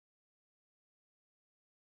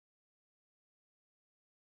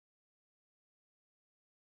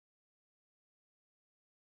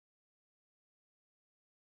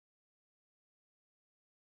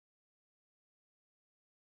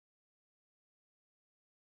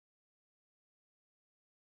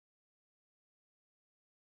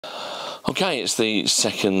Okay, it's the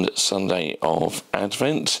second Sunday of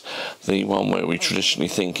Advent, the one where we traditionally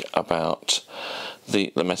think about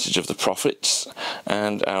the message of the prophets,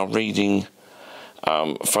 and our reading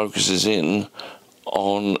focuses in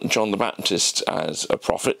on John the Baptist as a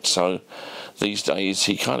prophet. So these days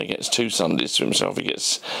he kind of gets 2 Sundays to himself. He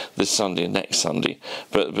gets this Sunday and next Sunday,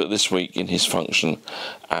 but this week in his function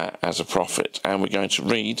as a prophet. And we're going to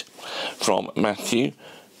read from Matthew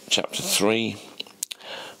chapter 3,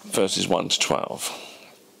 verses 1 to 12.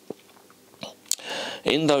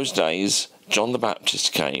 In those days John the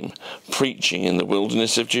Baptist came, preaching in the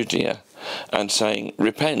wilderness of Judea, and saying,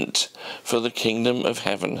 "Repent, for the kingdom of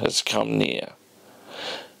heaven has come near."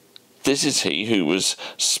 This is he who was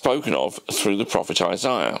spoken of through the prophet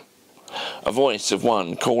Isaiah, a voice of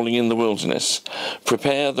one calling in the wilderness,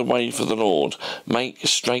 "Prepare the way for the Lord, make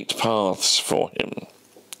straight paths for him."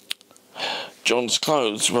 John's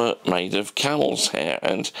clothes were made of camel's hair,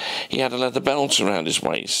 and he had a leather belt around his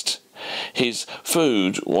waist. His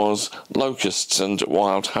food was locusts and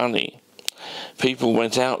wild honey. People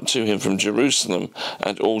went out to him from Jerusalem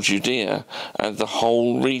and all Judea and the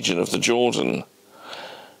whole region of the Jordan.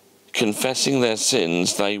 Confessing their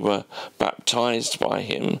sins, they were baptized by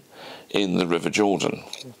him in the river Jordan.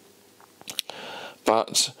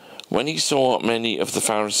 But when he saw many of the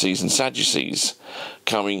Pharisees and Sadducees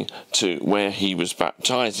coming to where he was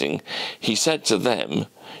baptizing, he said to them,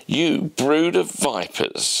 "You brood of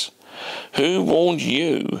vipers, who warned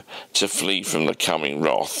you to flee from the coming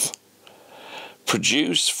wrath?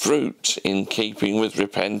 Produce fruit in keeping with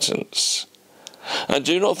repentance. And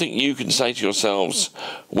do not think you can say to yourselves,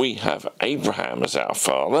 'We have Abraham as our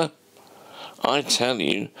father.' I tell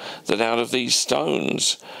you that out of these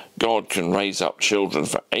stones God can raise up children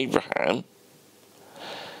for Abraham.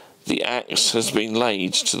 The axe has been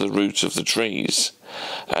laid to the root of the trees,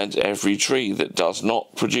 and every tree that does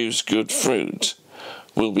not produce good fruit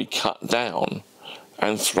will be cut down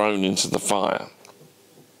and thrown into the fire.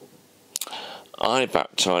 I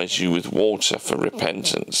baptize you with water for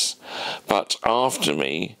repentance, but after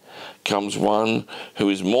me comes one who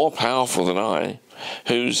is more powerful than I,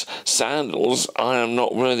 whose sandals I am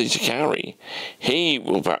not worthy to carry. He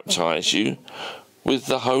will baptize you with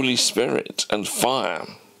the Holy Spirit and fire.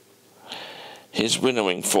 His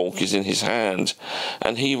winnowing fork is in his hand,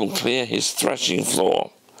 and he will clear his threshing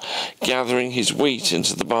floor, gathering his wheat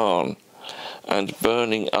into the barn, and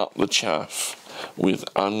burning up the chaff with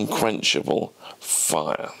unquenchable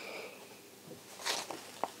fire."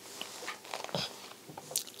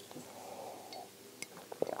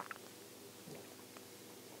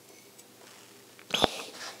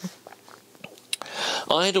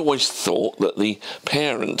 I had always thought that the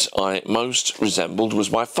parent I most resembled was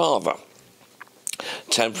my father.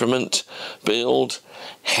 Temperament, build,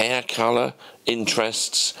 hair colour,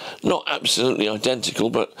 interests, not absolutely identical,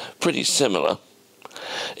 but pretty similar.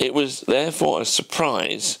 It was therefore a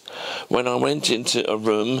surprise when I went into a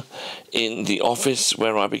room in the office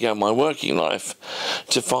where I began my working life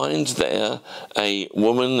to find there a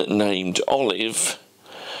woman named Olive,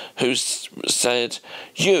 who said,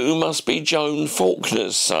 "You must be Joan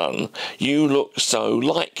Faulkner's son. You look so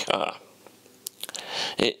like her."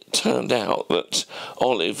 It turned out that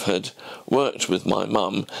Olive had worked with my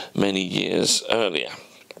mum many years earlier.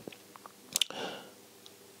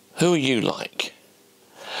 Who are you like?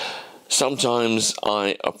 Sometimes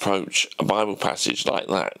I approach a Bible passage like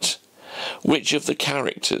that. Which of the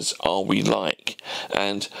characters are we like?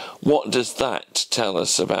 And what does that tell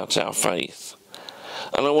us about our faith?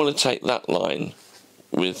 And I want to take that line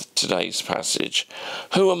with today's passage.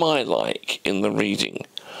 Who am I like in the reading?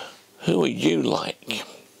 Who are you like?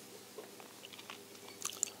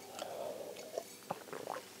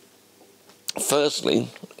 Firstly,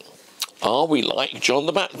 are we like John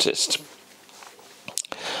the Baptist?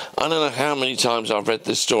 I don't know how many times I've read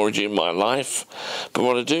this story in my life, but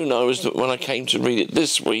what I do know is that when I came to read it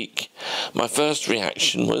this week, my first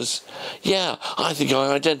reaction was, yeah, I think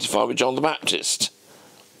I identify with John the Baptist.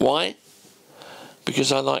 Why?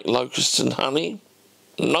 Because I like locusts and honey?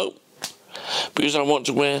 No. Because I want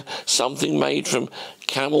to wear something made from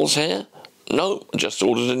camel's hair? No. I just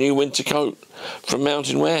ordered a new winter coat from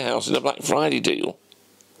Mountain Warehouse in a Black Friday deal.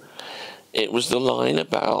 It was the line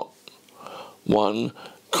about one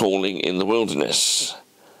calling in the wilderness,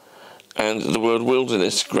 and the word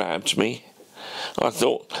wilderness grabbed me. I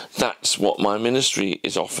thought, that's what my ministry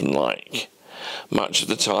is often like. Much of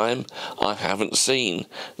the time I haven't seen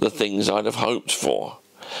the things I'd have hoped for,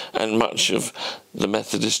 and much of the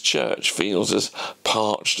Methodist Church feels as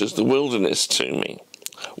parched as the wilderness to me.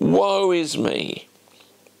 Woe is me!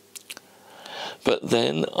 But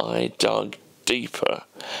then I dug deeper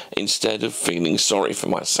instead of feeling sorry for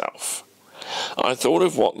myself. I thought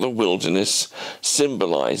of what the wilderness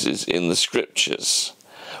symbolizes in the scriptures.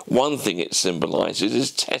 One thing it symbolizes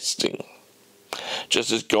is testing.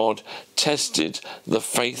 Just as God tested the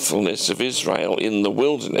faithfulness of Israel in the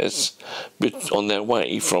wilderness on their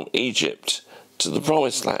way from Egypt to the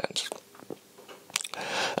Promised Land.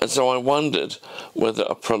 And so I wondered whether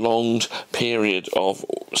a prolonged period of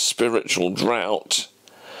spiritual drought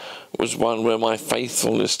was one where my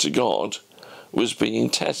faithfulness to God was being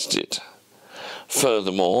tested.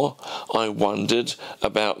 Furthermore, I wondered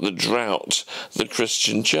about the drought the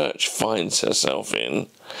Christian church finds herself in,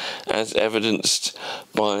 as evidenced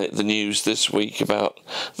by the news this week about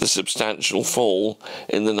the substantial fall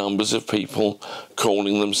in the numbers of people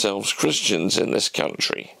calling themselves Christians in this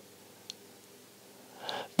country.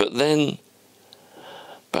 But then,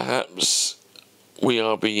 perhaps we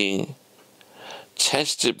are being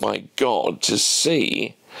tested by God to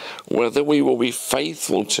see whether we will be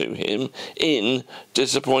faithful to him in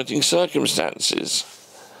disappointing circumstances.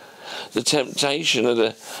 The temptation at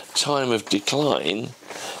a time of decline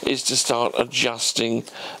is to start adjusting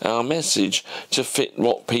our message to fit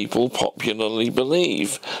what people popularly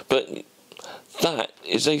believe, but that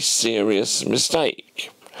is a serious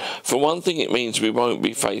mistake. For one thing, it means we won't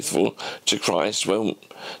be faithful to Christ when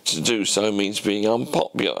to do so means being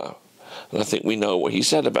unpopular. And I think we know what he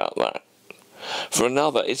said about that. For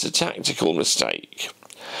another, it's a tactical mistake.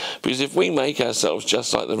 Because if we make ourselves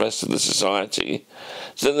just like the rest of the society,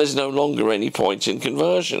 then there's no longer any point in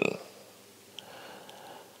conversion.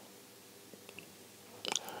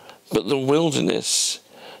 But the wilderness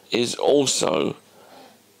is also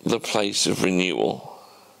the place of renewal.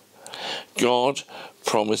 God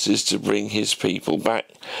promises to bring his people back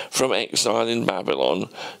from exile in Babylon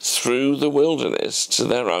through the wilderness to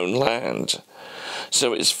their own land.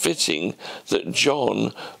 So it's fitting that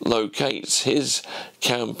John locates his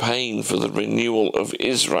campaign for the renewal of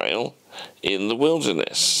Israel in the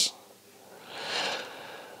wilderness.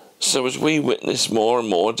 So as we witness more and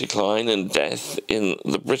more decline and death in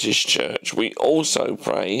the British church, we also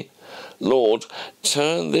pray, Lord,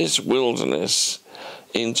 turn this wilderness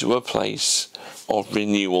into a place of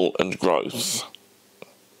renewal and growth.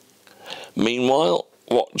 Meanwhile,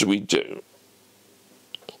 what do?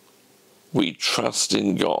 We trust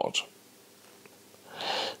in God.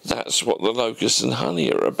 That's what the locusts and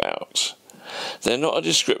honey are about. They're not a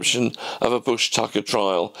description of a Bush Tucker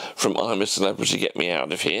trial from I'm a Celebrity, Get Me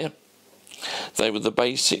Out of Here. They were the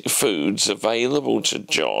basic foods available to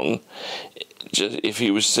John if he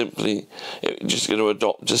was simply just going to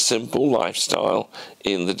adopt a simple lifestyle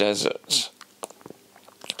in the desert.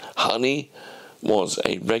 Honey was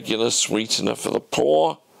a regular sweetener for the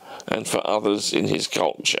poor and for others in his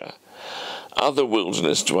culture. Other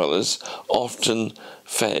wilderness dwellers often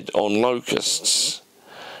fed on locusts.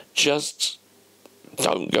 Just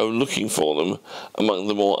don't go looking for them among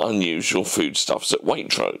the more unusual foodstuffs at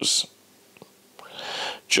Waitrose.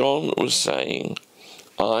 John was saying,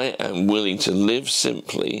 I am willing to live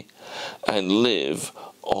simply and live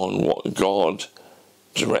on what God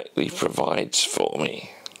directly provides for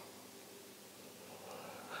me.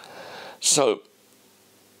 So,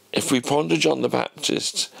 if we ponder John the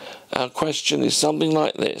Baptist, our question is something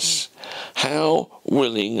like this. How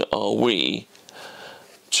willing are we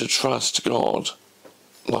to trust God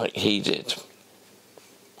like he did?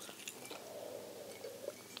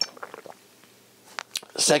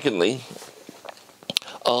 Secondly,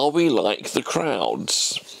 are we like the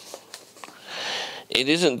crowds? It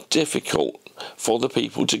isn't difficult for the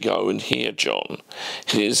people to go and hear John.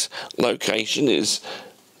 His location is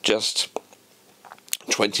just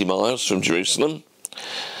 20 miles from Jerusalem.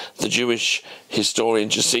 The Jewish historian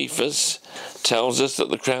Josephus tells us that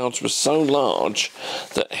the crowds were so large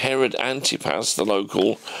that Herod Antipas, the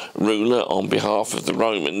local ruler on behalf of the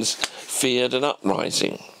Romans, feared an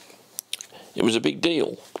uprising. It was a big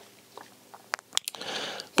deal.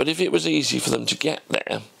 But if it was easy for them to get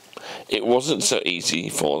there, it wasn't so easy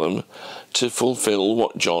for them to fulfill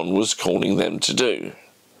what John was calling them to do.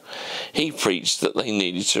 He preached that they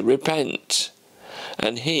needed to repent.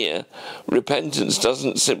 And here, repentance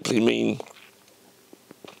doesn't simply mean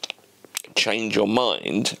change your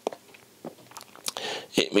mind.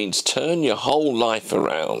 It means turn your whole life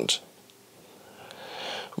around.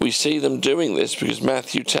 We see them doing this because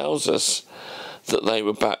Matthew tells us that they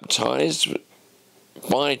were baptized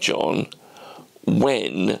by John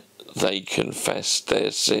when they confessed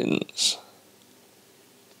their sins.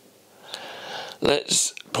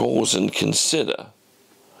 Let's pause and consider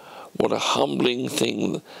what a humbling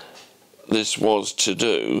thing this was to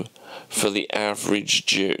do for the average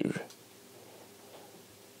Jew.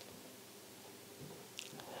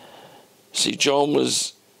 See, John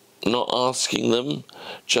was not asking them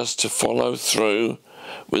just to follow through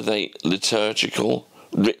with a liturgical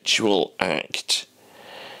ritual act.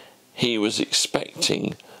 He was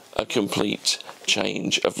expecting a complete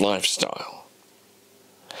change of lifestyle.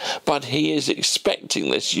 But he is expecting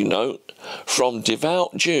this, you know, from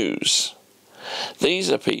devout Jews. These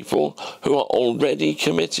are people who are already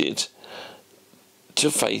committed to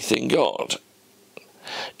faith in God.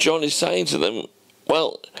 John is saying to them,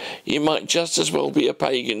 well, you might just as well be a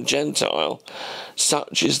pagan Gentile.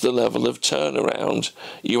 Such is the level of turnaround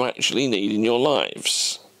you actually need in your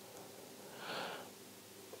lives.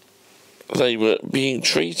 They were being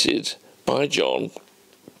treated by John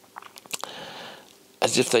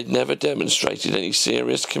as if they'd never demonstrated any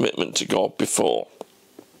serious commitment to God before,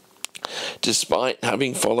 despite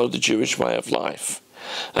having followed the Jewish way of life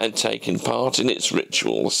and taken part in its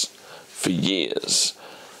rituals for years.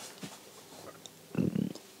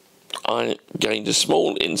 I gained a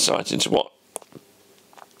small insight into what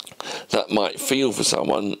that might feel for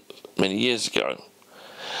someone many years ago,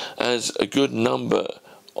 as a good number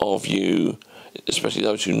of you, especially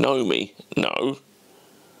those who know me, know.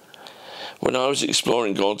 When I was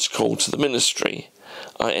exploring God's call to the ministry,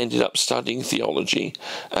 I ended up studying theology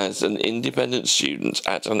as an independent student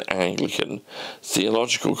at an Anglican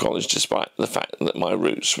theological college, despite the fact that my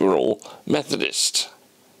roots were all Methodist.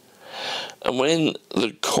 And when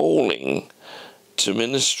the calling to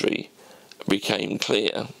ministry became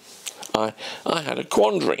clear, I had a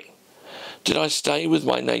quandary. Did I stay with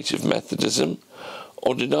my native Methodism,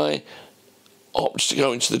 or did I opt to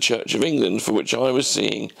go into the Church of England, for which I was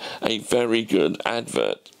seeing a very good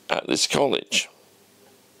advert at this college?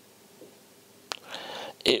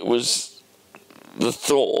 It was the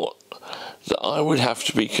thought that I would have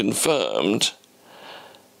to be confirmed,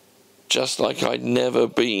 just like I'd never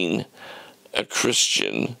been a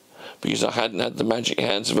Christian because I hadn't had the magic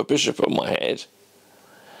hands of a bishop on my head,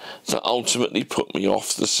 that ultimately put me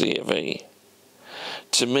off the C of E.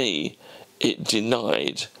 To me, it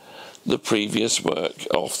denied the previous work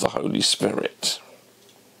of the Holy Spirit.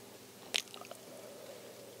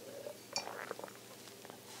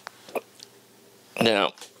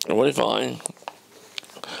 Now, what if I,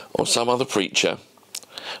 or some other preacher,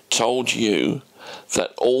 told you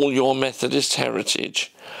that all your Methodist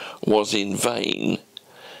heritage was in vain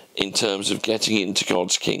in terms of getting into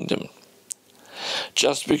God's kingdom?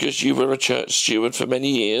 Just because you were a church steward for many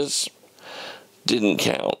years didn't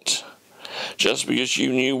count. Just because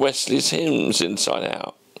you knew Wesley's hymns inside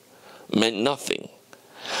out meant nothing.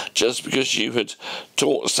 Just because you had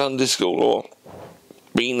taught Sunday school or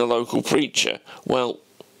been a local preacher, well,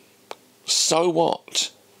 so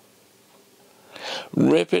what?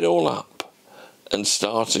 Rip it all up and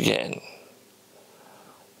start again.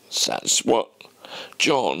 That's what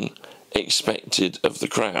John expected of the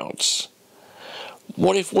crowds.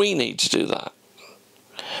 What if we need to do that?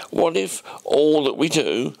 What if all that we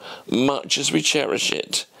do, much as we cherish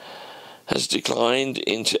it, has declined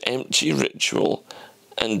into empty ritual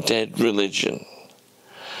and dead religion?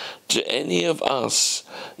 Do any of us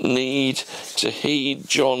need to heed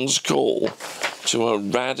John's call to a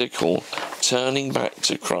radical turning back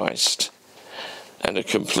to Christ and a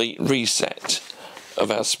complete reset of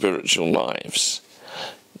our spiritual lives?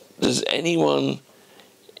 Does anyone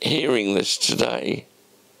hearing this today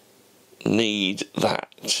need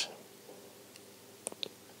that?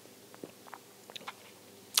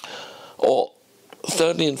 Or,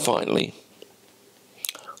 thirdly and finally,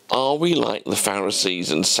 are we like the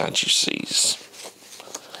Pharisees and Sadducees?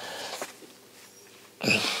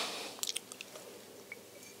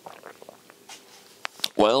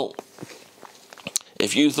 Well,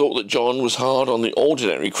 if you thought that John was hard on the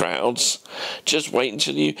ordinary crowds, just wait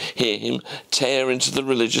until you hear him tear into the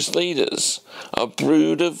religious leaders. A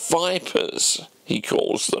brood of vipers, he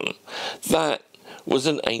calls them. That was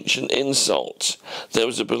an ancient insult. There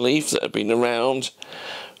was a belief that had been around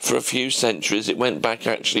for a few centuries. It went back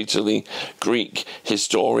actually to the Greek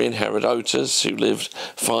historian Herodotus, who lived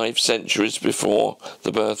 5 centuries before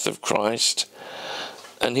the birth of Christ.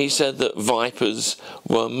 And he said that vipers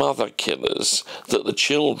were mother killers, that the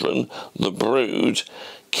children, the brood,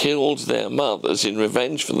 killed their mothers in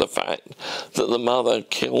revenge for the fact that the mother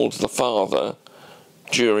killed the father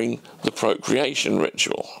during the procreation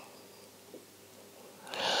ritual.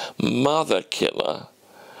 Mother killer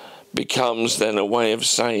becomes then a way of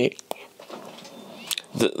saying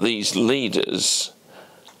that these leaders,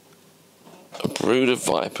 a brood of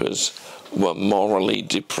vipers, were morally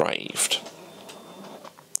depraved.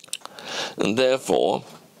 And therefore,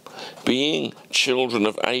 being children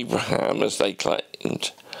of Abraham, as they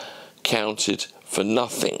claimed, counted for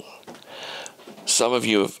nothing. Some of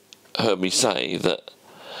you have heard me say that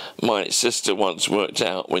my sister once worked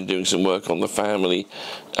out, when doing some work on the family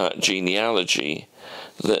genealogy,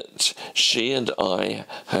 that she and I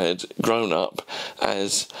had grown up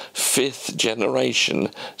as 5th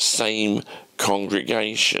generation, same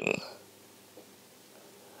congregation.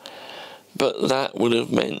 But that would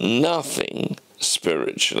have meant nothing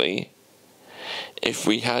spiritually if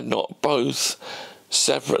we had not both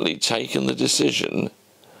separately taken the decision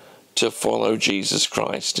to follow Jesus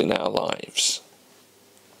Christ in our lives.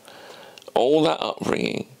 All that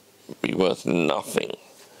upbringing would be worth nothing.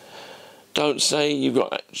 Don't say you've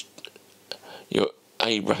got your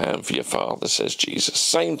Abraham for your father, says Jesus.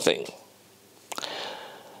 Same thing.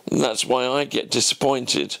 And that's why I get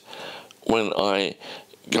disappointed when I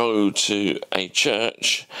go to a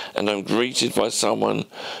church and I'm greeted by someone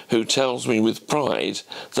who tells me with pride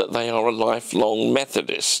that they are a lifelong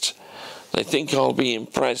Methodist. They think I'll be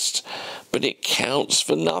impressed, but it counts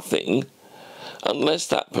for nothing unless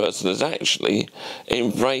that person has actually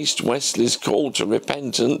embraced Wesley's call to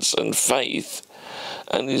repentance and faith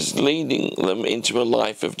and is leading them into a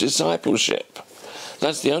life of discipleship.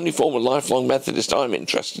 That's the only form of lifelong Methodist I'm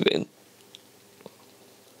interested in.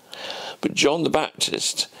 But John the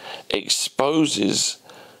Baptist exposes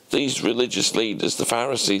these religious leaders, the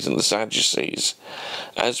Pharisees and the Sadducees,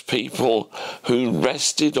 as people who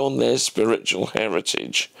rested on their spiritual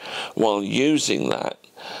heritage while using that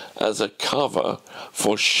as a cover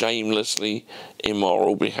for shamelessly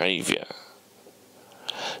immoral behaviour.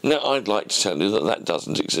 Now, I'd like to tell you that that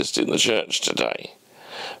doesn't exist in the church today,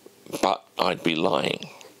 but I'd be lying.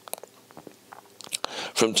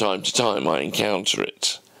 From time to time I encounter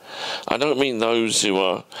it. I don't mean those who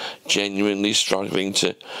are genuinely struggling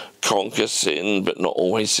to conquer sin but not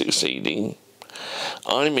always succeeding.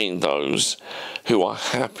 I mean those who are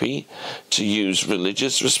happy to use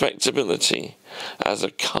religious respectability as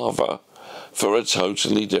a cover for a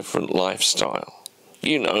totally different lifestyle.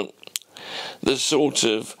 You know, the sort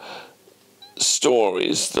of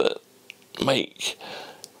stories that make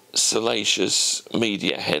salacious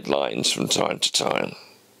media headlines from time to time,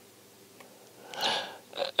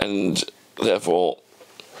 and therefore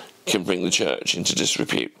can bring the church into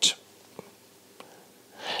disrepute.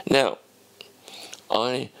 Now,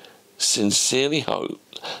 I sincerely hope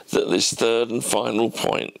that this third and final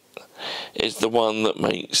point is the one that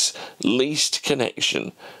makes least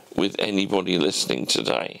connection with anybody listening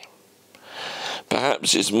today.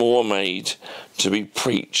 Perhaps it's more made to be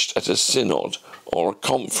preached at a synod or a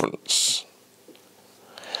conference.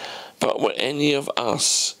 But were any of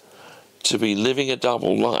us to be living a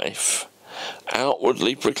double life,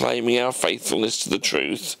 outwardly proclaiming our faithfulness to the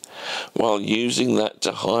truth, while using that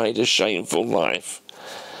to hide a shameful life,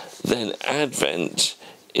 then Advent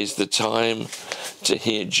is the time to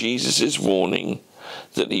hear Jesus' warning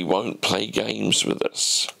that he won't play games with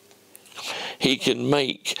us. He can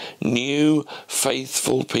make new,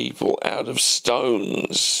 faithful people out of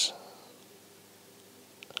stones.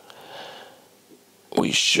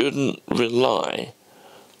 We shouldn't rely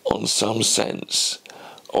on some sense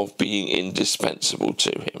of being indispensable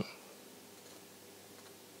to him.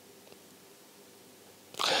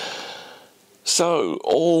 So,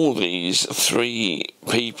 all these three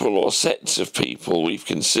people or sets of people we've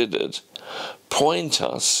considered point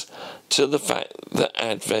us to the fact that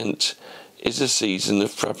Advent is a season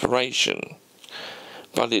of preparation.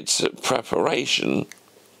 But it's a preparation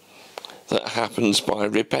that happens by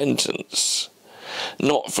repentance.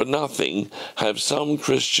 Not for nothing have some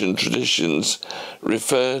Christian traditions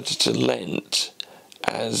referred to Lent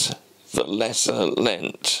as the Lesser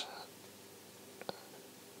Lent.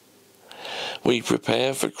 We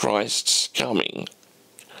prepare for Christ's coming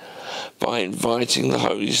by inviting the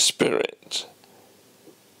Holy Spirit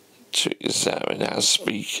to examine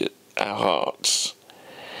our hearts.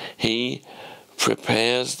 He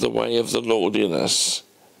prepares the way of the Lord in us,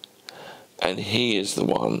 and he is the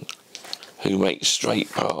one who makes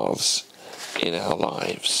straight paths in our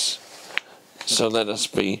lives. So let us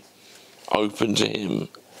be open to him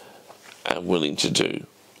and willing to do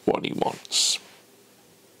what he wants.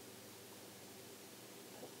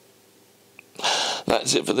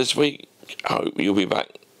 That's it for this week. I hope you'll be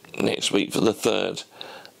back next week for the third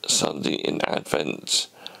Sunday in Advent,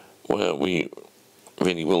 where we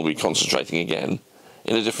really will be concentrating again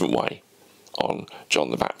in a different way on John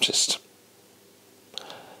the Baptist.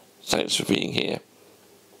 Thanks for being here.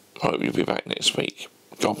 I hope you'll be back next week.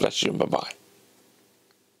 God bless you and bye-bye.